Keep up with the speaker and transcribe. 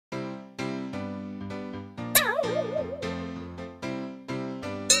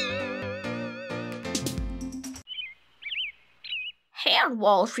And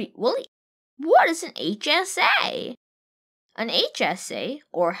Wall Street Willie, what is an HSA? An HSA,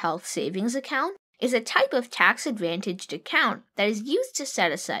 or Health Savings Account, is a type of tax-advantaged account that is used to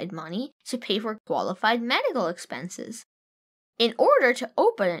set aside money to pay for qualified medical expenses. In order to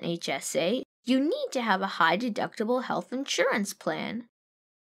open an HSA, you need to have a high-deductible health insurance plan.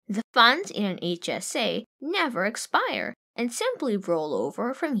 The funds in an HSA never expire and simply roll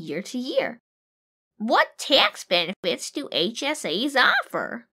over from year to year. What tax benefits do HSAs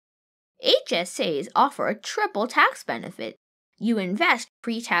offer? HSAs offer a triple tax benefit. You invest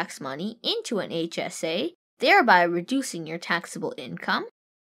pre-tax money into an HSA, thereby reducing your taxable income.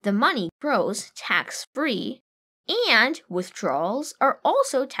 The money grows tax-free, and withdrawals are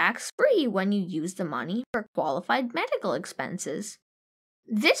also tax-free when you use the money for qualified medical expenses.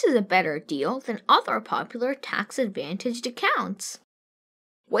 This is a better deal than other popular tax-advantaged accounts.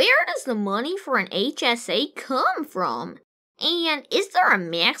 Where does the money for an HSA come from? And is there a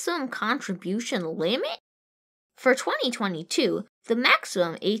maximum contribution limit? For 2022, the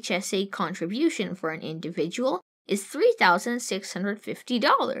maximum HSA contribution for an individual is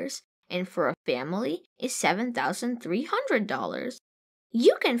 $3,650, and for a family is $7,300.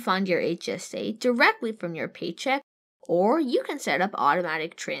 You can fund your HSA directly from your paycheck, or you can set up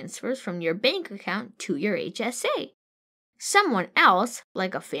automatic transfers from your bank account to your HSA. Someone else,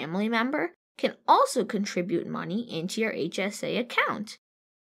 like a family member, can also contribute money into your HSA account.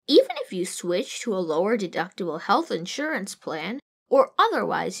 Even if you switch to a lower deductible health insurance plan or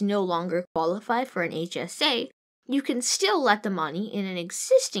otherwise no longer qualify for an HSA, you can still let the money in an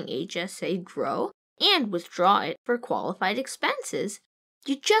existing HSA grow and withdraw it for qualified expenses.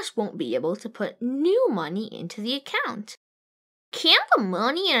 You just won't be able to put new money into the account. Can the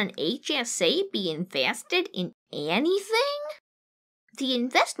money in an HSA be invested in anything? The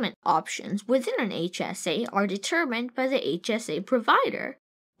investment options within an HSA are determined by the HSA provider,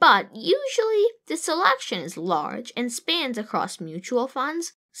 but usually the selection is large and spans across mutual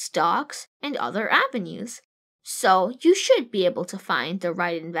funds, stocks, and other avenues. So you should be able to find the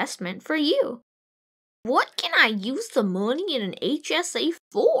right investment for you. What can I use the money in an HSA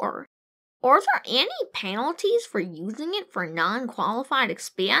for? Are there any penalties for using it for non-qualified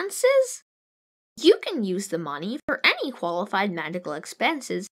expenses? You can use the money for any qualified medical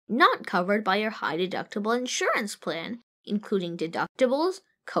expenses not covered by your high-deductible insurance plan, including deductibles,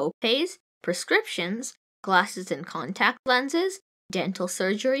 co-pays, prescriptions, glasses and contact lenses, dental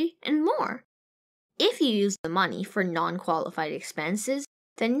surgery, and more. If you use the money for non-qualified expenses,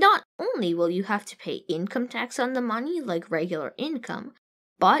 then not only will you have to pay income tax on the money like regular income,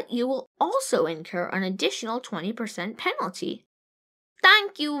 but you will also incur an additional 20% penalty.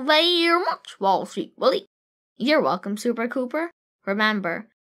 Thank you very much, Wall Street Willie. You're welcome, Super Cooper. Remember,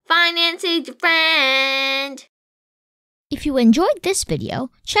 finance is your friend. If you enjoyed this video,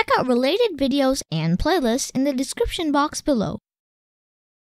 check out related videos and playlists in the description box below.